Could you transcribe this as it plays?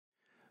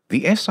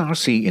The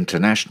SRC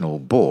International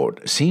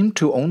board seemed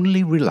to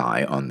only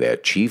rely on their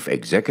chief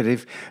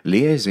executive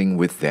liaising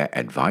with their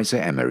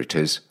advisor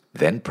emeritus,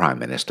 then Prime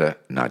Minister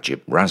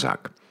Najib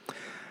Razak.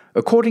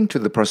 According to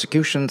the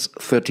prosecution's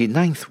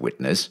 39th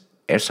witness,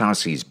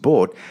 SRC's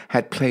board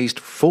had placed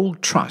full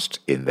trust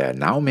in their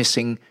now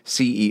missing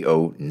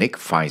CEO Nick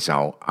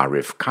Faisal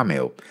Ariff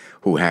Kamil,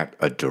 who had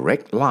a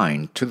direct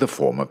line to the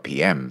former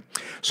PM,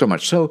 so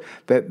much so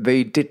that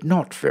they did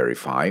not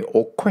verify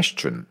or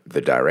question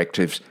the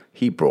directives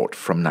he brought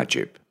from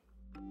Najib.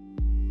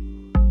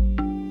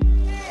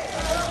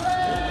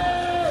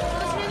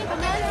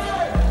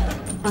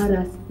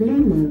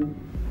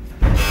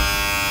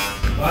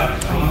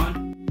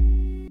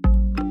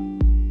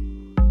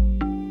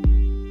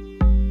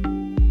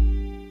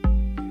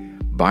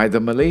 By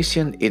the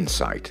Malaysian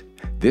Insight,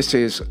 this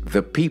is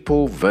The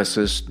People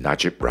versus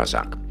Najib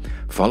Razak.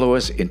 Follow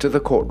us into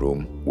the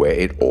courtroom where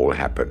it all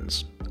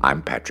happens.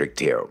 I'm Patrick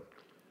Teo.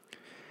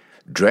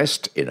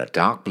 Dressed in a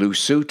dark blue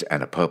suit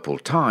and a purple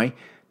tie,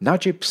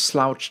 Najib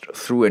slouched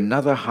through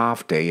another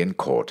half day in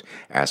court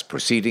as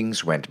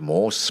proceedings went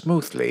more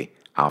smoothly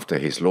after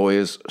his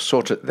lawyers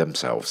sorted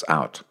themselves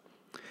out.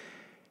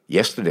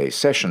 Yesterday's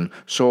session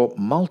saw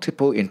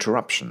multiple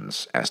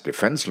interruptions as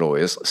defense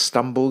lawyers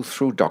stumbled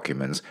through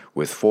documents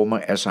with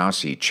former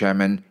SRC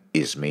chairman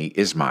Ismi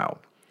Ismail.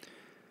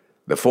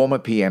 The former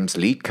PM's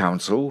lead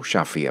counsel,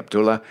 Shafi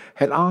Abdullah,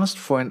 had asked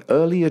for an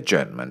early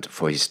adjournment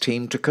for his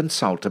team to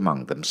consult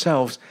among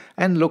themselves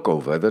and look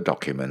over the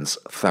documents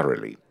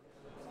thoroughly.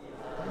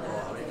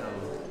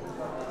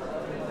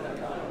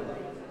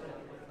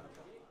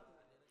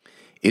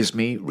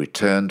 Ismi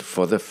returned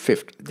for the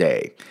 5th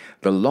day,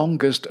 the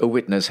longest a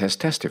witness has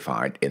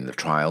testified in the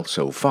trial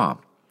so far.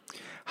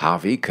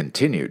 Harvey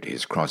continued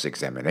his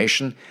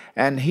cross-examination,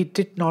 and he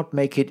did not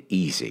make it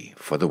easy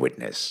for the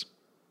witness.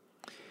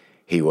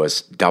 He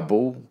was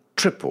double,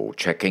 triple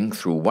checking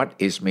through what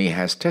Ismi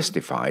has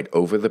testified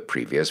over the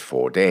previous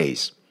 4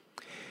 days.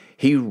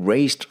 He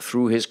raced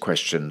through his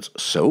questions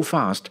so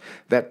fast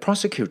that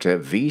prosecutor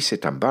V.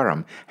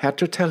 Sitambaram had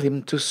to tell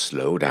him to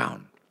slow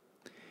down.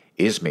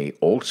 Ismi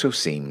also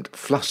seemed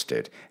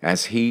flustered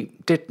as he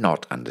did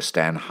not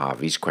understand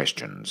Harvey's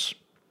questions.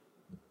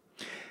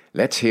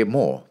 Let's hear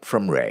more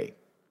from Ray.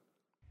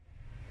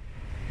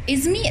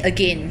 Ismi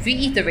again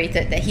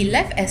reiterated that he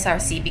left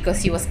SRC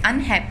because he was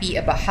unhappy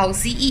about how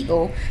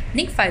CEO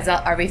Nick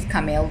Faisal Ariff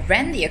Kamil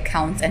ran the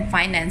accounts and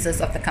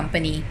finances of the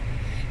company.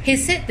 He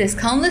said this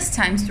countless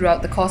times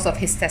throughout the course of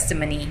his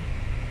testimony.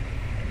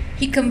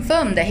 He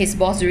confirmed that his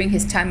boss during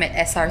his time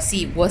at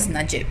SRC was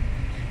Najib,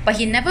 but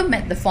he never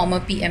met the former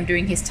PM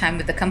during his time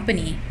with the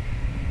company.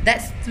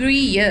 That's 3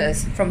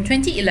 years, from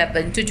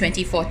 2011 to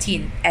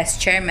 2014, as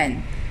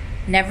chairman.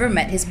 Never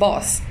met his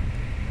boss.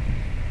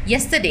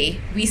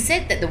 Yesterday, we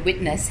said that the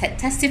witness had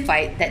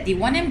testified that the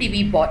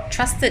 1MDB board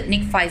trusted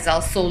Nick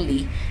Faisal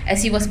solely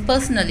as he was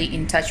personally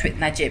in touch with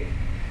Najib.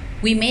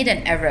 We made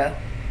an error,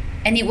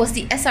 and it was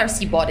the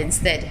SRC board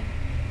instead.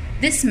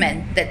 This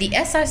meant that the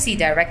SRC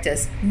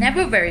directors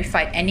never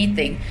verified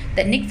anything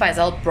that Nick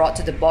Faisal brought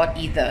to the board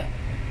either.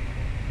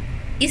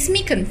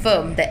 Ismi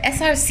confirmed that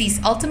SRC's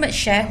ultimate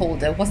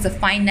shareholder was the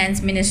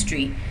Finance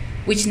Ministry,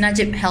 which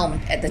Najib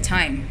helmed at the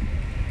time.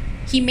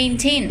 He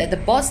maintained that the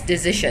board's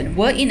decisions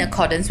were in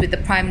accordance with the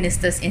Prime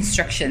Minister's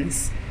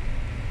instructions.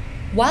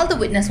 While the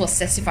witness was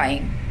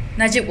testifying,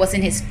 Najib was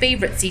in his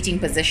favourite seating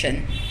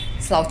position,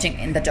 slouching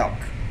in the dock.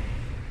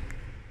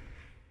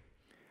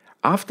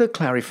 After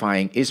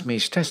clarifying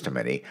Ismi's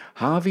testimony,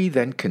 Harvey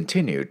then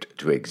continued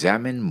to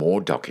examine more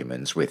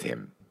documents with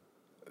him.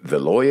 The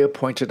lawyer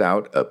pointed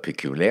out a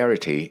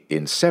peculiarity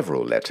in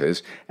several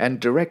letters and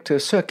director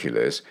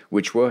circulars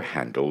which were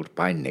handled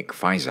by Nick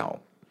Faisal.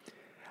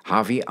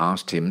 Harvey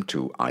asked him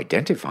to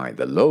identify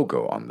the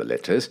logo on the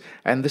letters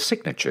and the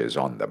signatures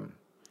on them.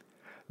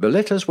 The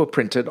letters were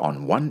printed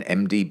on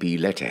 1MDB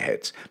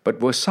letterheads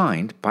but were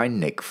signed by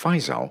Nick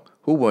Faisal,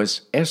 who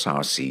was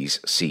SRC's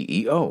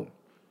CEO.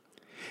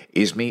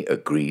 Ismi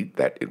agreed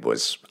that it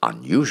was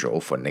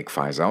unusual for Nick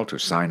Faisal to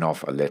sign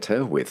off a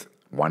letter with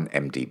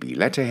 1MDB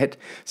letterhead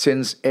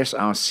since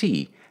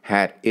SRC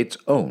had its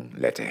own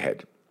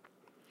letterhead.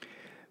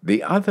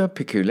 The other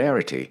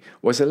peculiarity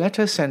was a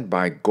letter sent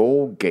by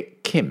Goh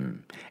Get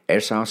Kim,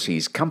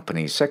 SRC's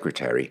company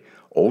secretary,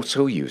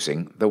 also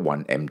using the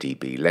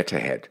 1MDB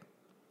letterhead.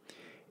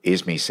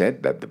 Ismi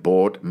said that the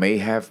board may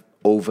have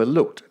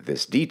overlooked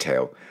this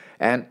detail,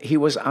 and he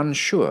was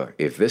unsure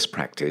if this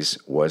practice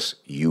was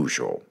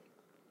usual.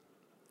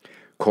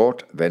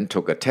 Court then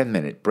took a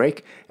 10-minute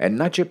break, and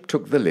Najib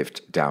took the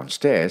lift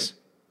downstairs,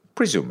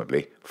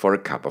 presumably for a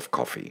cup of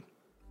coffee.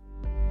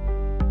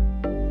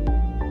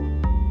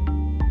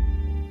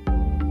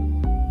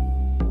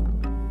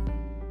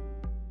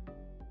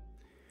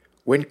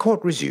 When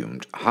court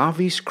resumed,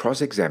 Harvey's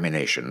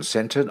cross-examination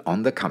centered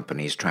on the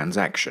company's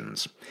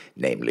transactions,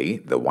 namely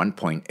the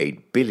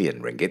 1.8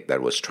 billion ringgit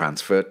that was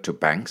transferred to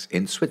banks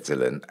in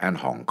Switzerland and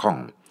Hong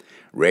Kong.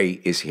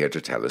 Ray is here to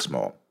tell us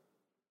more.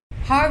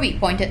 Harvey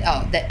pointed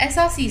out that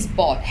SRC's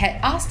board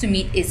had asked to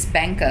meet its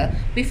banker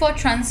before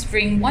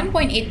transferring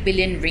 1.8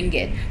 billion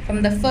ringgit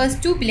from the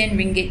first 2 billion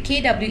ringgit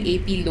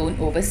KWAP loan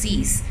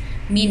overseas,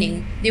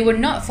 meaning they were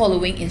not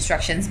following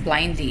instructions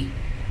blindly.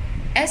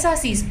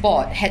 SRC's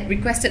board had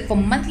requested for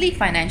monthly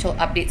financial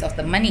updates of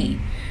the money,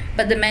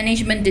 but the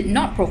management did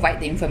not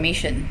provide the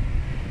information.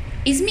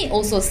 ISMI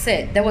also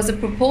said there was a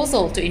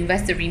proposal to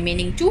invest the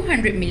remaining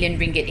 200 million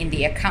ringgit in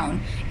the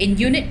account in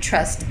unit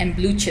trust and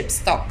blue chip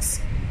stocks.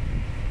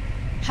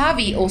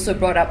 Harvey also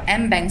brought up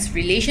M-Bank's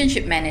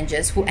relationship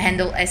managers who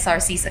handle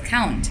SRC's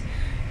account,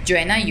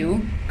 Joanna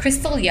Yu,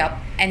 Crystal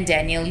Yap, and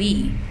Daniel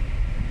Lee.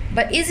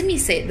 But ISMI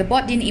said the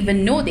board didn't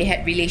even know they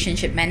had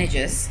relationship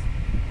managers.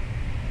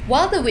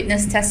 While the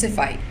witness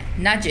testified,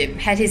 Najib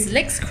had his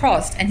legs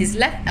crossed and his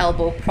left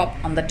elbow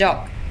propped on the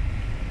dock.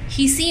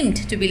 He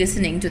seemed to be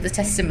listening to the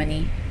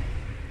testimony.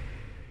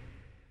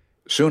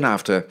 Soon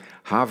after,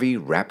 Harvey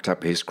wrapped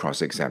up his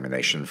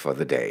cross-examination for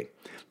the day.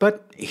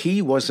 But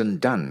he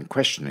wasn't done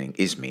questioning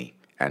ISMI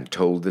and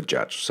told the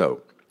judge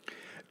so.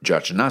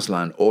 Judge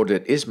Nazlan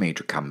ordered ISMI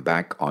to come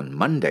back on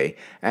Monday,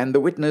 and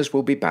the witness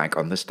will be back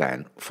on the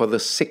stand for the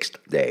 6th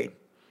day.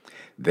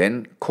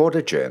 Then court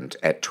adjourned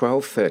at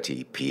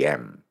 12:30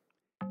 p.m.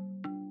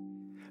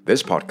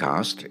 This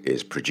podcast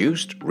is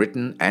produced,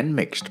 written and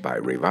mixed by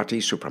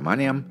Revati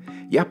Supramaniam,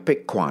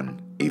 Yapik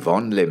Kwan,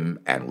 Yvonne Lim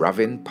and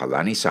Ravin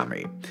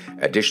Palanisamy.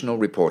 Additional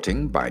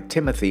reporting by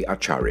Timothy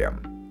Acharya.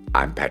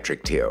 I'm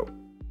Patrick Teo.